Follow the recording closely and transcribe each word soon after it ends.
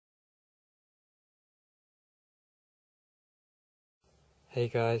Hey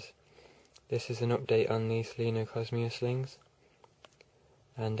guys, this is an update on the Selenocosmia slings,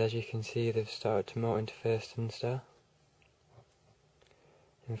 and as you can see they've started to molt into first instar.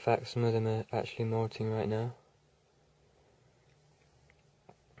 In fact, some of them are actually molting right now.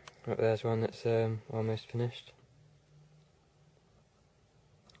 Look, there's one that's almost finished.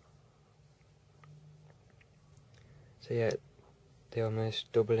 So yeah, they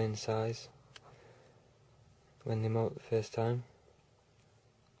almost double in size when they molt the first time.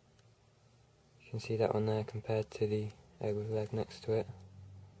 You can see that one there compared to the egg with leg next to it.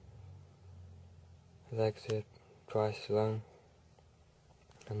 The legs are twice as long,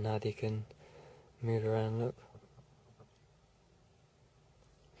 and now they can move around, look.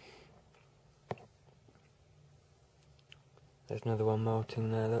 There's another one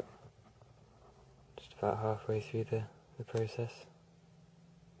molting there, look. Just about halfway through the process.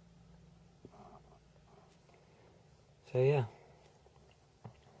 So yeah,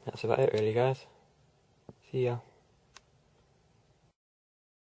 that's about it really guys. See ya.